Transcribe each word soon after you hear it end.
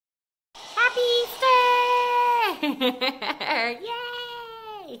Yay!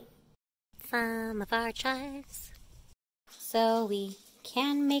 Some of our chives. So we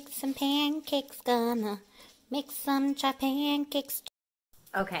can make some pancakes. Gonna make some chive pancakes.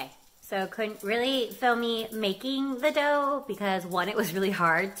 Okay, so couldn't really film me making the dough because one, it was really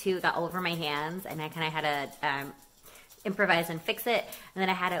hard. Two, it got all over my hands, and I kind of had to improvise and fix it. And then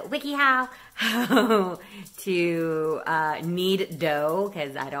I had to wiki how to knead dough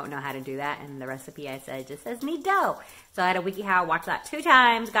because I don't know how to do that. And the recipe I said just says knead dough. So I had to wiki how, watch that 2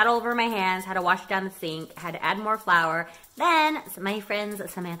 times, got all over my hands, had to wash it down the sink, had to add more flour. Then my friends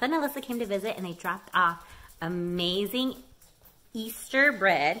Samantha and Alyssa came to visit and they dropped off amazing Easter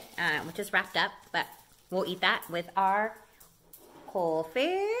bread, which is wrapped up, but we'll eat that with our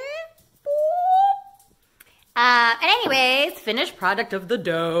coffee. And anyways, finished product of the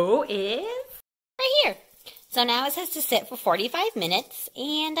dough is right here. So now it says to sit for 45 minutes,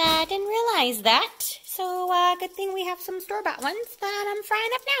 and I didn't realize that. So good thing we have some store-bought ones that I'm frying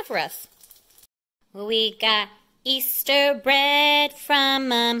up now for us. We got Easter bread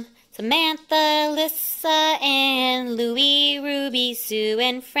from Samantha, Alyssa, and Louie, Ruby, Sue,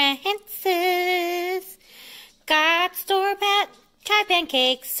 and Francis. Got store-bought Chive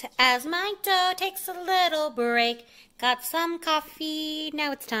Pancakes as my dough takes a little break. Got some coffee,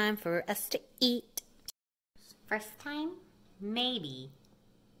 now it's time for us to eat. First time? Maybe.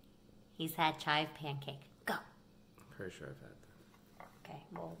 He's had Chive Pancake. Go. Pretty sure I've had that. Okay,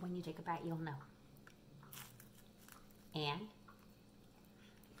 well, when you take a bite, you'll know. And?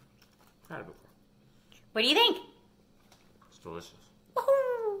 Had it before. What do you think? It's delicious.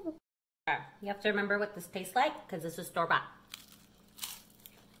 Woohoo! You have to remember what this tastes like, because this is store-bought.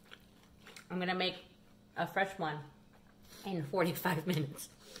 I'm going to make a fresh one in 45 minutes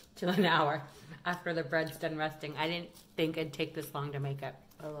to an hour after the bread's done resting. I didn't think it'd take this long to make it.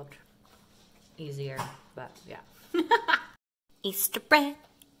 It looked easier, but yeah. Easter bread,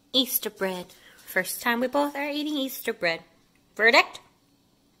 Easter bread. First time we both are eating Easter bread. Verdict?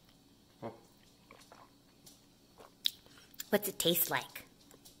 What's it taste like?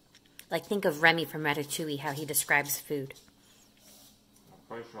 Like, think of Remy from Ratatouille, how he describes food. I'm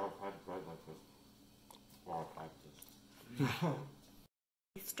pretty sure I've had bread like this. Or I've had this.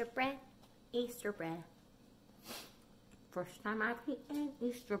 Easter bread, Easter bread. First time I've eaten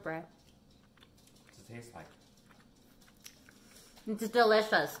Easter bread. What's it taste like? It's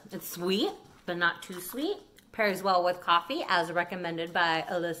delicious. It's sweet, but not too sweet. Pairs well with coffee, as recommended by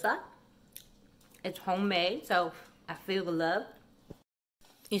Alyssa. It's homemade, so I feel the love.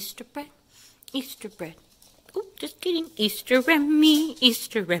 Easter bread, Easter bread. Oh, just kidding. Easter Remy,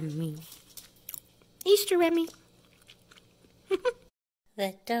 Easter Remy. Easter Remy.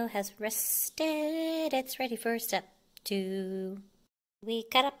 The dough has rested. It's ready for step 2. We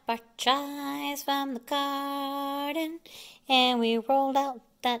cut up our chives from the garden, and we rolled out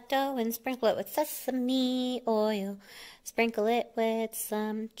that dough and sprinkle it with sesame oil. Sprinkle it with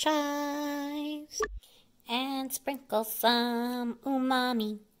some chives, and sprinkle some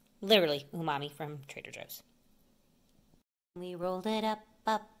umami. Literally umami from Trader Joe's. We rolled it up,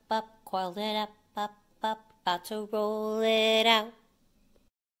 up, up, coiled it up, up, up, about to roll it out.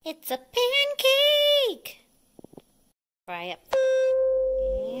 It's a pancake! Fry up.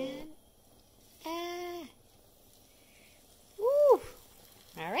 And, woo!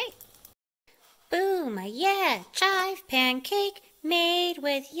 Alright. Boom! Yeah! Chive pancake made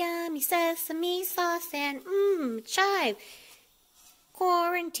with yummy sesame sauce and chive.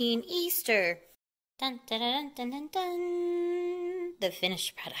 Quarantine Easter. Dun dun dun dun dun dun. The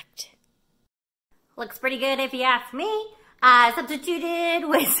finished product. Looks pretty good if you ask me. Substituted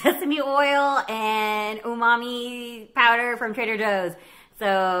with sesame oil and umami powder from Trader Joe's.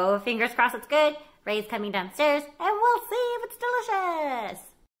 So fingers crossed it's good. Ray's coming downstairs and we'll see if it's delicious.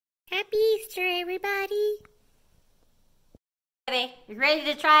 Happy Easter, everybody. Okay, you ready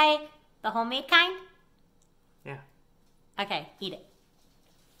to try the homemade kind? Yeah. Okay, eat it.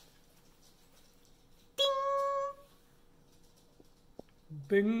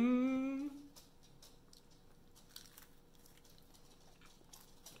 Bing.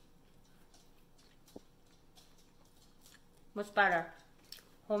 What's better?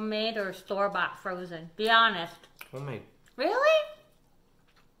 Homemade or store-bought frozen? Be honest. Homemade. Really?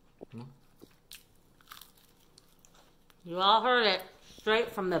 You all heard it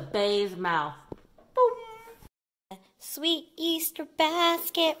straight from the bae's mouth. Boom. Sweet Easter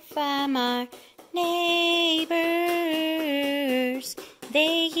basket from our neighbors.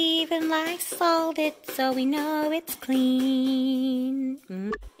 They even like salted, so we know it's clean.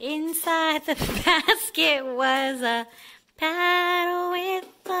 Inside the basket was a paddle with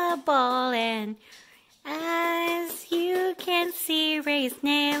a ball, and I see Ray's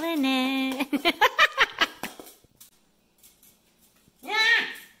nailing it.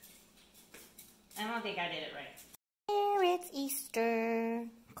 I don't think I did it right. Here it's Easter.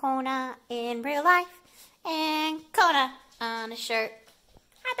 Kona in real life. And Kona on a shirt.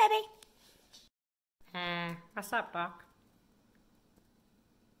 Hi, baby. What's up, Doc?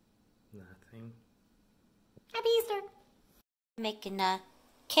 Nothing. Happy Easter. Making a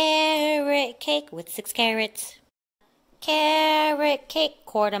carrot cake with 6 carrots. Carrot cake,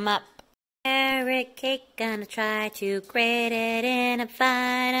 quart 'em up. Carrot cake, gonna try to grate it in a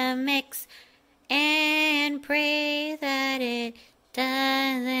fine mix. And pray that it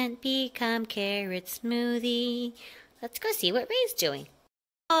doesn't become carrot smoothie. Let's go see what Ray's doing.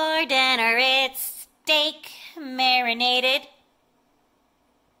 For dinner, it's steak marinated.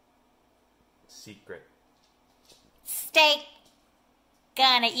 Secret. Steak.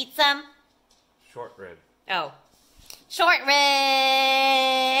 Gonna eat some? Short rib. Oh. Short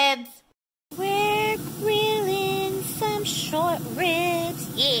ribs. We're grilling some short ribs.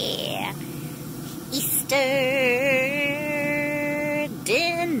 Yeah. Easter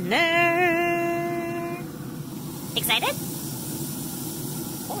dinner. Excited?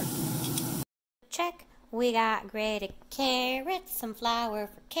 Check. We got grated carrots, some flour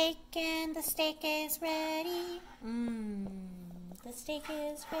for cake, and the steak is ready. The steak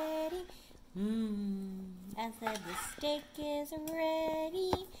is ready. I said the steak is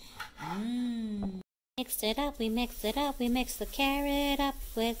ready. Mixed it up, we mix it up, we mix the carrot up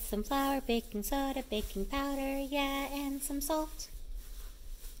with some flour, baking soda, baking powder, yeah, and some salt.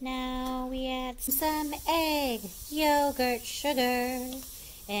 Now we add some egg, yogurt, sugar,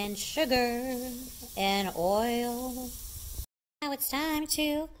 and oil. Now it's time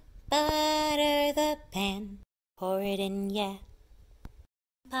to butter the pan. Pour it in, yeah.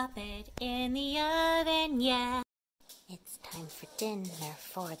 Pop it in the oven, yeah. It's time for dinner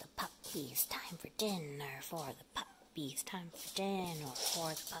for the puppies. Time for dinner for the puppies. Time for dinner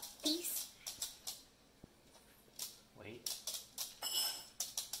for the puppies. Wait.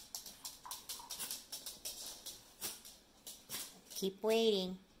 Keep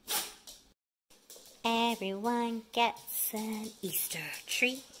waiting. Everyone gets an Easter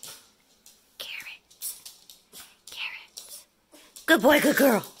tree. Carrots. Carrots. Good boy, good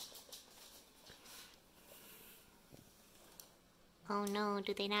girl. Oh no,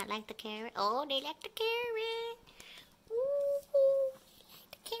 do they not like the carrot? Oh, they like the carrot. Ooh,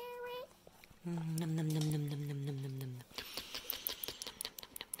 the carrot. Num num num num num num num num num.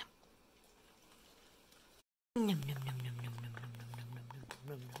 Num num num num num num num num num num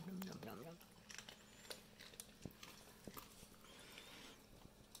num.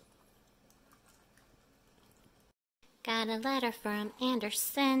 Got a letter from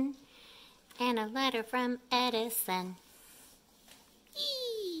Anderson and a letter from Edison.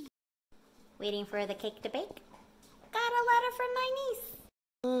 Eee. Waiting for the cake to bake. Got a letter from my niece.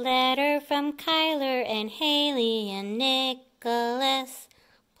 Letter from Kyler and Haley and Nicholas.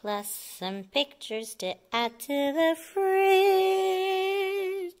 Plus some pictures to add to the fridge.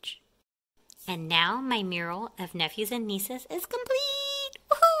 And now my mural of nephews and nieces is complete.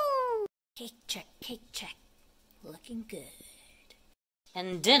 Woohoo! Cake check, cake check. Looking good.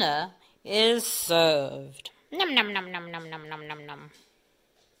 And dinner is served. Num num num num num num num num num.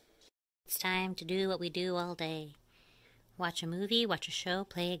 It's time to do what we do all day. Watch a movie, watch a show,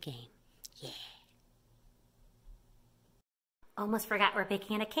 play a game. Yeah. Almost forgot we're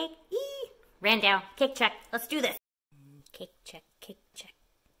baking a cake. Eee! Ran down. Cake check. Let's do this. Cake check, cake check.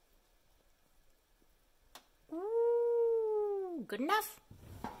 Ooh, good enough.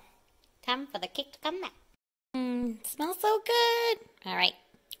 Time for the cake to come back. Smells so good. All right,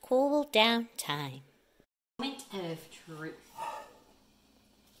 cool down time. Moment of truth.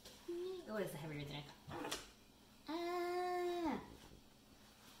 Oh, it's heavier than I thought.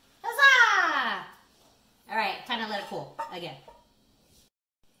 Huzzah! All right, time to let it cool again.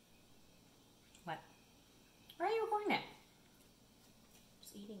 What? Where are you recording it?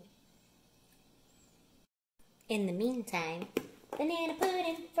 Just eating it. In the meantime, banana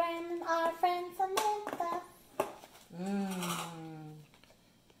pudding from our friend Samantha.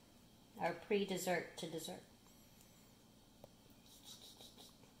 Our pre-dessert to dessert.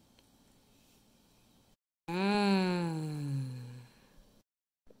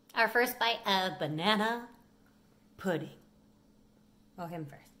 Our first bite of banana pudding. Oh, him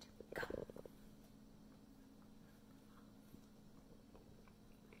first. Go.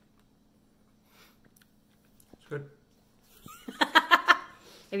 It's good.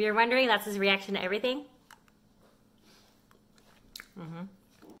 If you're wondering, that's his reaction to everything.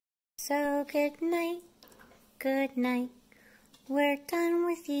 So good night, We're done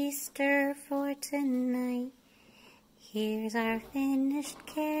with Easter for tonight. Here's our finished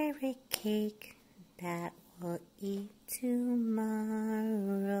carrot cake that we'll eat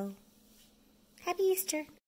tomorrow. Happy Easter!